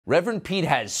Reverend Pete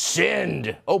has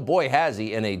sinned. Oh boy, has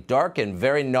he, in a dark and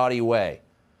very naughty way.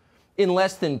 In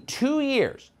less than 2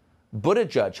 years,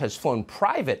 Buttigieg has flown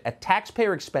private at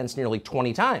taxpayer expense nearly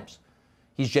 20 times.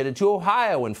 He's jetted to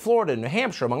Ohio and Florida and New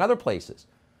Hampshire, among other places.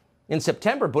 In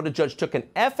September, Buttigieg took an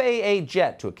FAA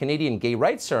jet to a Canadian gay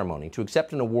rights ceremony to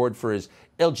accept an award for his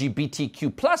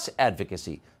LGBTQ+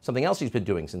 advocacy, something else he's been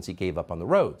doing since he gave up on the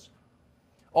roads.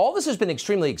 All this has been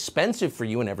extremely expensive for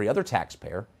you and every other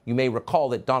taxpayer. You may recall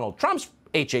that Donald Trump's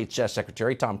HHS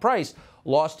Secretary, Tom Price,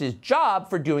 lost his job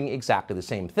for doing exactly the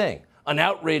same thing. An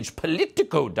outraged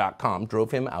Politico.com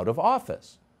drove him out of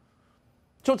office.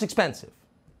 So it's expensive.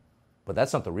 But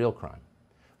that's not the real crime.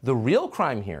 The real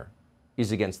crime here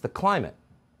is against the climate.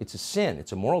 It's a sin.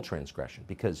 It's a moral transgression,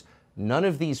 because none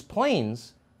of these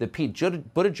planes that Pete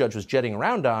Buttigieg was jetting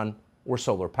around on were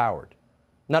solar powered.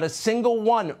 Not a single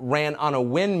one ran on a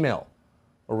windmill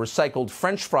or recycled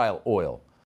French fry oil